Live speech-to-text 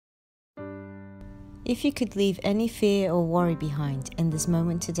If you could leave any fear or worry behind in this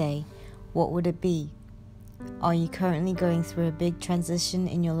moment today, what would it be? Are you currently going through a big transition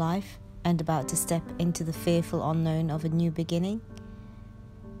in your life and about to step into the fearful unknown of a new beginning?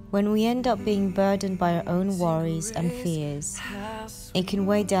 When we end up being burdened by our own worries and fears, it can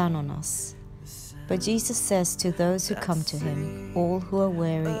weigh down on us. But Jesus says to those who come to him, all who are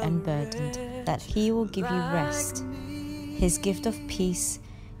weary and burdened, that he will give you rest. His gift of peace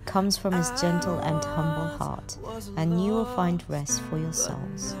comes from his gentle and humble heart, and you will find rest for your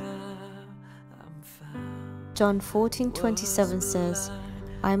souls. John 14:27 says,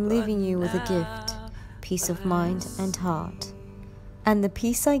 I am leaving you with a gift, peace of mind and heart. And the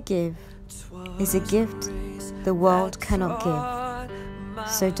peace I give is a gift the world cannot give.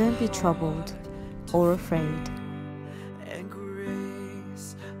 So don't be troubled or afraid. And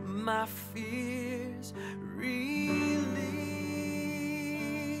grace my fears relieved.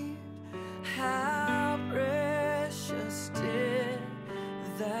 How precious did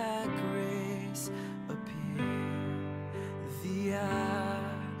that grace appear the hour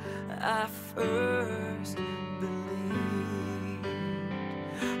I first believed.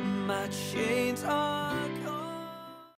 My chains are